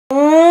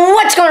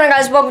What's going on,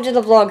 guys? Welcome to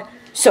the vlog.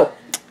 So,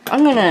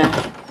 I'm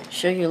gonna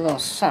show you a little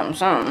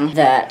something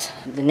that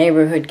the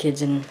neighborhood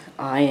kids and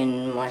I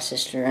and my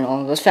sister and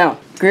all of us found.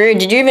 Greer,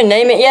 did you even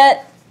name it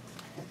yet?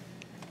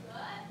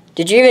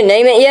 Did you even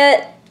name it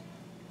yet?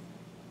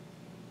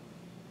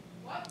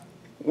 What?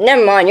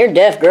 Never mind, you're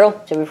deaf,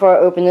 girl. So before I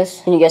open this,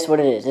 can you guess what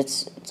it is?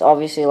 It's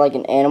obviously like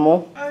an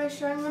animal. Are you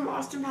showing them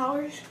Austin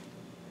Powers?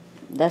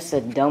 That's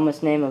the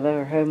dumbest name I've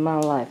ever heard in my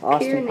life.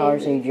 Austin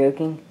Powers, are you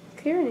joking?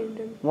 Kira named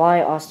him.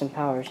 Why Austin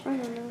Powers? I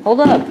don't know. Hold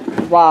up.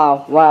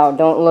 Wow,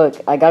 don't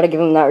look. I gotta give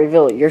him that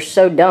reveal. You're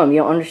so dumb. You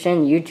don't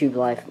understand YouTube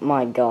life.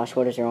 My gosh,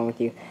 what is wrong with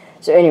you?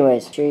 So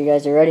anyways, sure you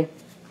guys are ready?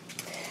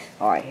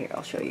 Alright, here,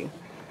 I'll show you.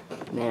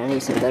 Man, I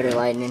need some better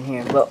lighting in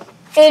here. But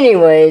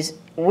anyways,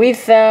 we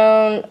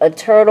found a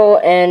turtle,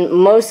 and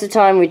most of the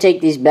time we take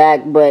these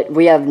back, but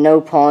we have no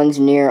ponds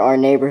near our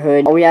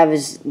neighborhood. All we have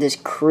is this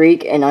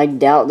creek, and I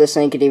doubt this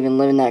thing could even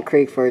live in that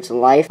creek for its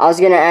life. I was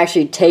gonna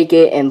actually take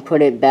it and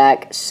put it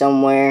back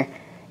somewhere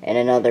in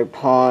another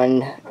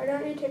pond. Why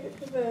don't you take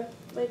it to the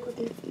lake with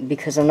you?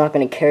 Because I'm not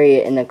gonna carry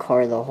it in the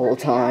car the whole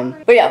time.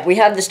 But yeah, we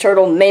have this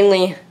turtle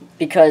mainly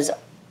because,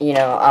 you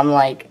know, I'm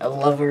like a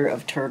lover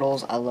of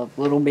turtles. I love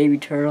little baby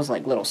turtles,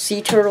 like little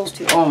sea turtles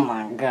too. Oh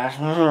my gosh.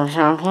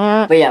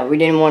 But yeah, we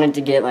didn't want it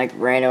to get like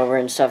ran over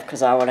and stuff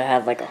because I would have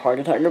had like a heart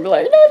attack and be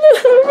like, no,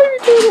 baby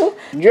turtle.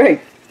 Drake.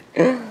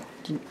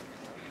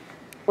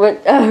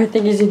 What? Oh, I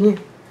think he's in here.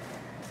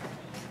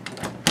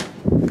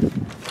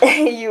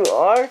 You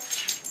are?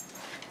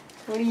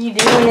 What are you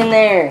doing in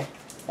there?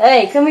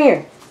 Hey, come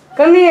here.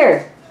 Come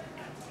here.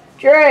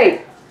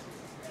 Drake.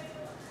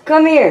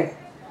 Come here.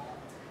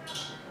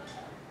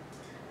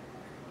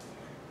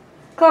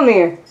 Come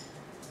here.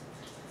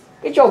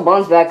 Get your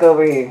buns back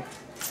over here.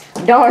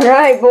 Darn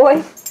right,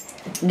 boy.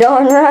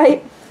 Darn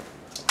right.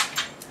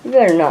 You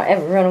better not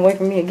ever run away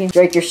from me again.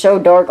 Drake, you're so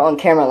dark on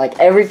camera. Like,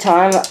 every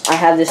time I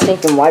have this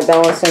stinking white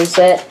balance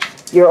set,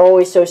 you're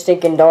always so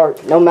stinking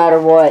dark, no matter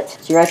what.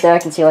 See, right there, I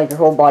can see, like, your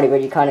whole body,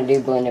 but you kind of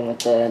do blend in with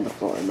the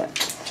floor. But,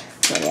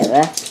 yeah,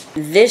 that.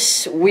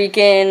 This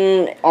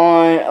weekend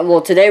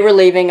well, today we're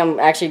leaving. I'm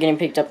actually getting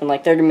picked up in,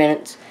 like, 30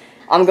 minutes.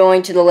 I'm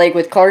going to the lake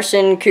with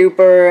Carson,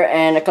 Cooper,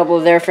 and a couple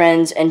of their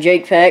friends, and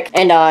Jake Peck,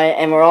 and I,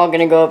 and we're all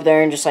going to go up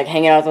there and just, like,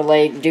 hang out at the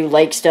lake, do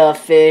lake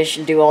stuff, fish,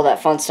 do all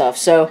that fun stuff.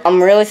 So,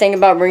 I'm really thinking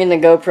about bringing the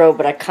GoPro,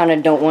 but I kind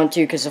of don't want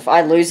to, because if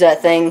I lose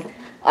that thing,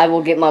 I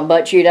will get my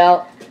butt chewed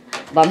out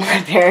by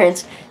my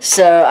parents,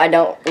 so I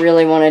don't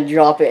really want to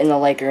drop it in the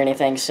lake or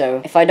anything.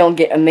 So, if I don't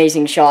get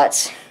amazing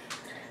shots,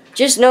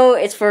 just know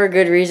it's for a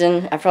good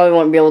reason. I probably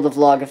won't be able to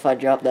vlog if I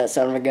drop that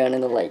son of a gun in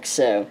the lake,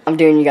 so I'm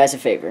doing you guys a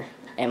favor,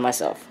 and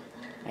myself,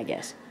 I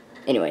guess.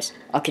 Anyways,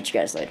 I'll catch you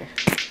guys later.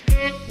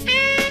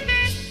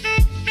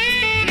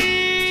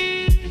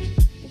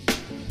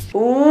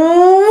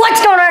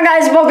 What's going on,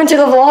 guys? Welcome to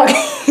the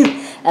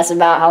vlog. That's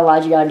about how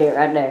loud you gotta do it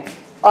right there.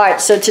 Alright,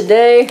 so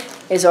today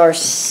is our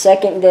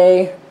second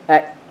day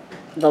at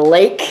the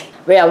lake.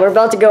 But yeah, we're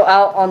about to go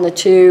out on the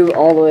tube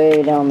all the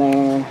way down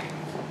there.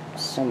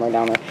 Somewhere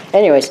down there.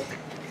 Anyways,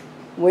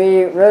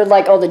 we rode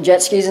like all the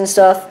jet skis and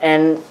stuff,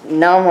 and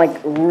now I'm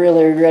like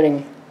really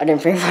regretting I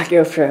didn't bring my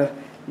GoPro.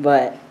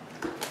 But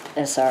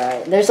it's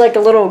alright. There's like a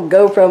little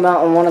GoPro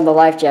mount on one of the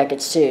life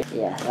jackets too.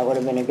 Yeah, that would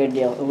have been a good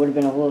deal. It would have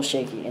been a little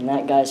shaky. And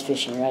that guy's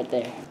fishing right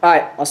there.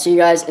 Alright, I'll see you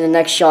guys in the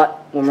next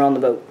shot when we're on the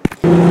boat.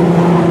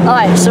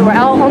 Alright, so we're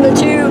out on the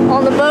tube,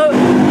 on the boat.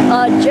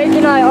 Jake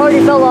and I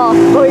already fell off,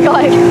 but we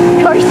got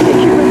Carson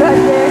and Cooper back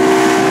there.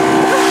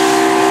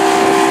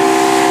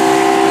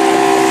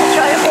 I'll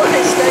try to hold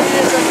it steady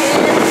as I can.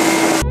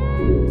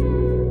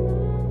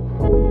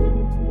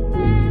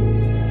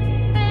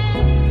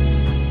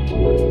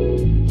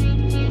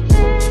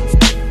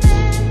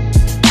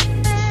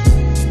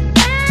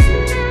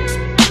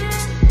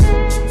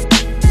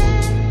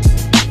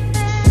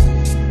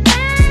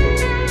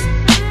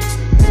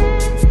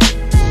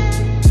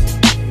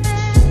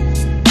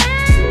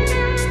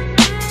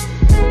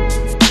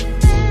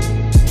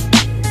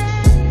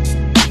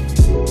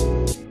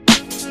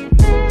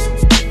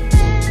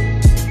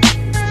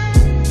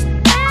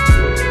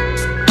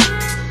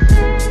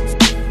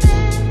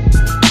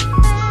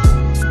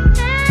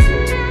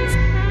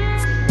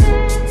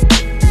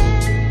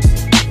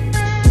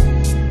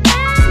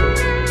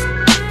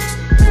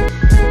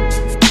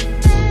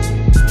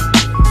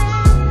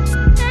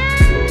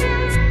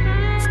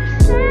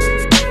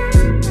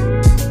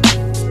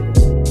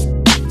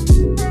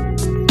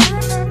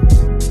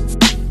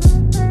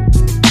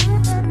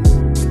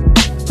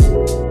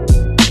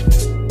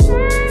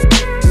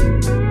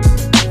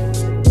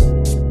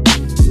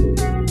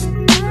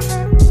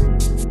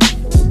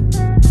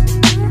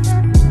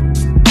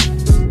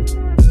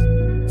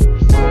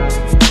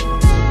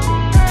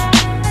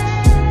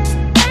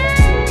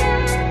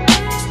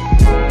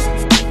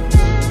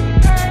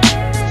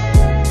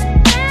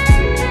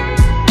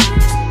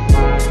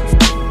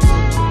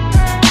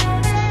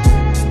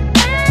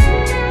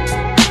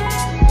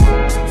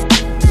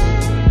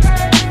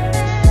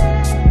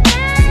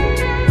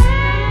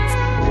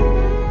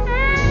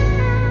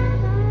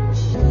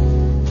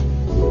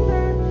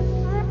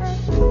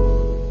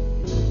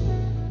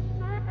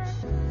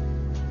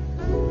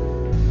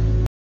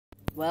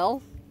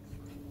 Well,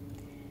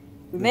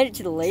 we made it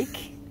to the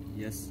lake.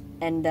 Yes.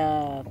 And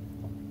What?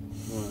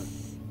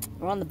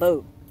 we're on the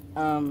boat.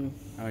 Oh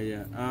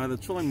yeah. The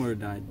trolling motor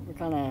died. We're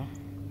kind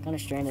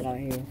of stranded out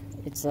here.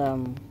 It's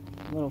a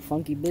little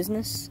funky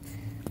business.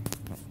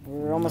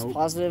 We're almost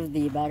positive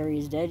the battery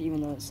is dead,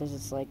 even though it says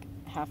it's like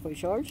halfway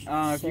charged.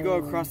 If you go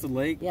across the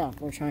lake, yeah,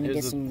 we're trying to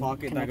get some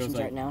connections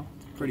right now.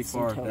 Pretty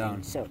far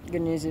down. So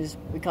good news is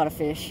we caught a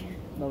fish,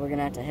 but we're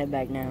gonna have to head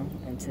back now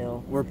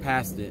until we're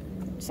past it.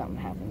 Something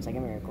happens, like a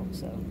miracle.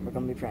 So we're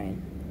gonna be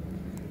praying.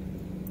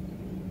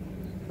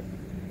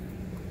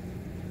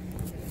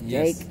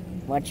 Yes. Jake,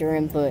 what's your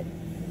input?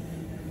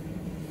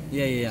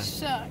 Yeah.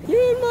 Suck.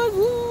 You're in my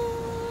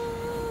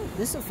vlog.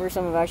 This is the first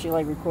time I've actually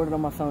like recorded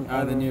on my phone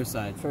The near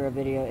side for a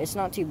video. It's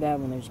not too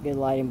bad when there's good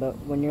lighting, but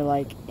when you're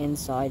like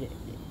inside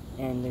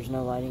and there's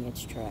no lighting,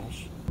 it's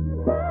trash.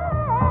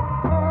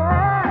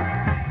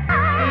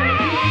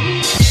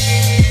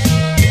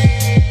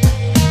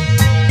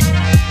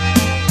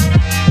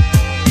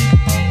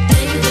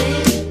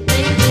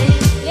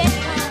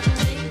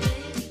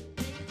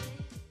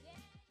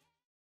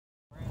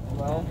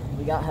 Well,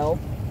 we got help,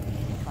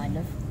 kind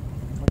of.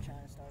 We're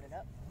trying to start it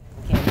up.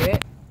 We can't do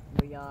it.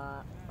 We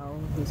got, oh,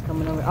 he's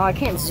coming over. Oh, I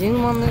can't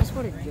zoom on this.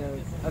 What a joke.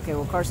 Okay,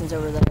 well, Carson's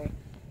over there.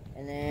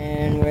 And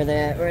then where they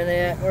at?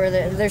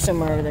 They're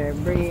somewhere over there.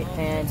 Bree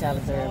and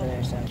Tabitha are over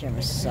there. So the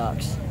camera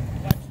sucks.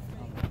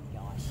 Oh my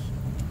gosh,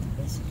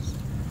 this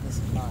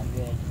is not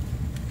good.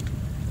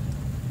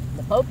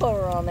 The popo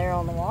were on there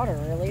on the water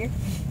earlier.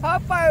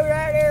 Popo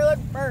right there, look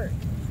first.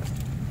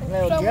 A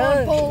little Someone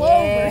drunk, pull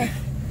yeah.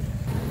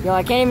 Yo,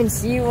 I can't even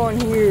see you on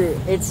here.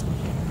 It's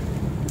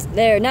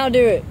there. Now do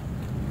it.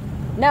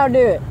 Now do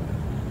it.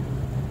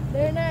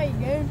 There, now you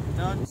go.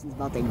 This is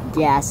about to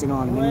gas it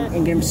on me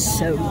and get him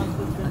soaked.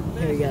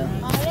 Here we go.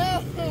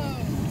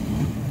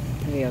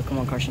 Here we go. Come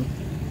on, Carson.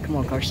 Come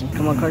on, Carson.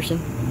 Come on, Carson.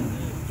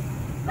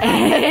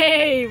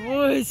 Hey,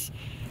 Woods.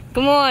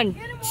 Come on.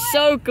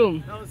 Soak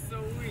him. That was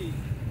so weak.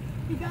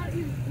 He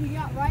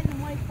got right in the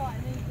white spot.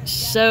 And then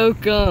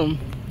Soak him.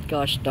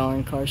 Gosh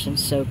darn, Carson.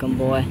 Soak him,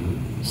 boy.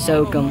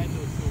 Soak him.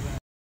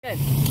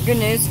 Good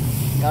news.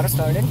 Got us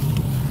started.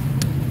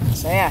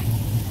 So, yeah.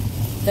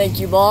 Thank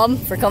you, Bob,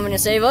 for coming to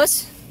save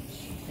us.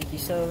 Thank you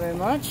so very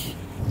much.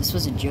 This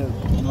was a joke.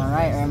 Am I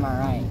right or am I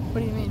right?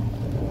 What do you mean?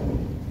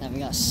 That we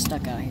got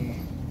stuck out here.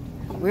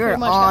 We were Pretty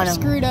much on got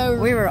screwed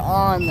over. We were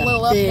on the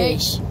Little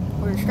fish.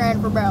 We were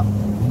stranded for about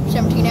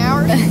 17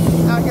 hours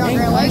out here on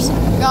Grand Lake.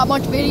 Got a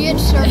bunch of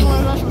idiots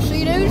circling us with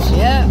Sea-Doos.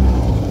 Yeah.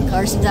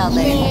 Carson's out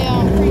there.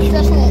 Yeah,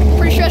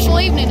 pretty stressful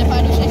evening if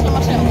I do say so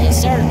myself. Yes,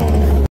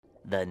 sir.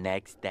 The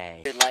next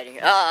day. Good lighting.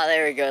 Ah,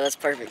 there we go. That's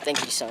perfect. Thank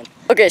you, son.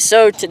 Okay,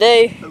 so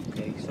today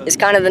is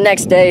kind of the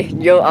next day.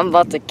 Yo, I'm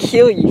about to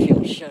kill you if you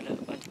don't shut up.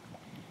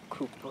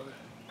 Cooper.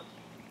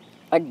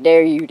 I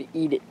dare you to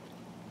eat it.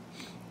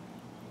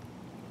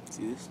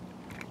 See this?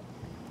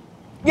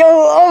 Yo,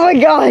 oh my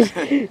gosh!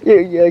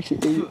 you actually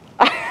ate it.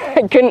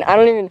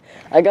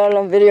 I got it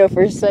on video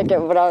for a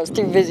second, but I was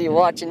too busy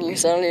watching you,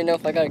 so I don't even know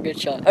if I got a good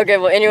shot. Okay,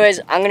 well anyways,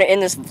 I'm gonna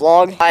end this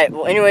vlog. Alright,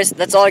 well anyways,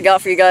 that's all I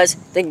got for you guys.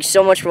 Thank you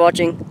so much for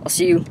watching. I'll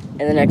see you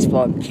in the next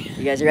vlog.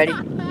 You guys ready?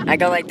 I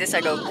go like this,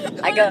 I go, ready?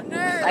 I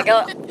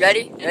go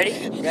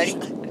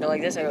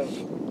like this, I go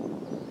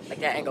like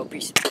that, and go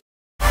peace.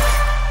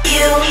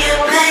 You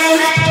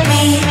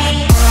make me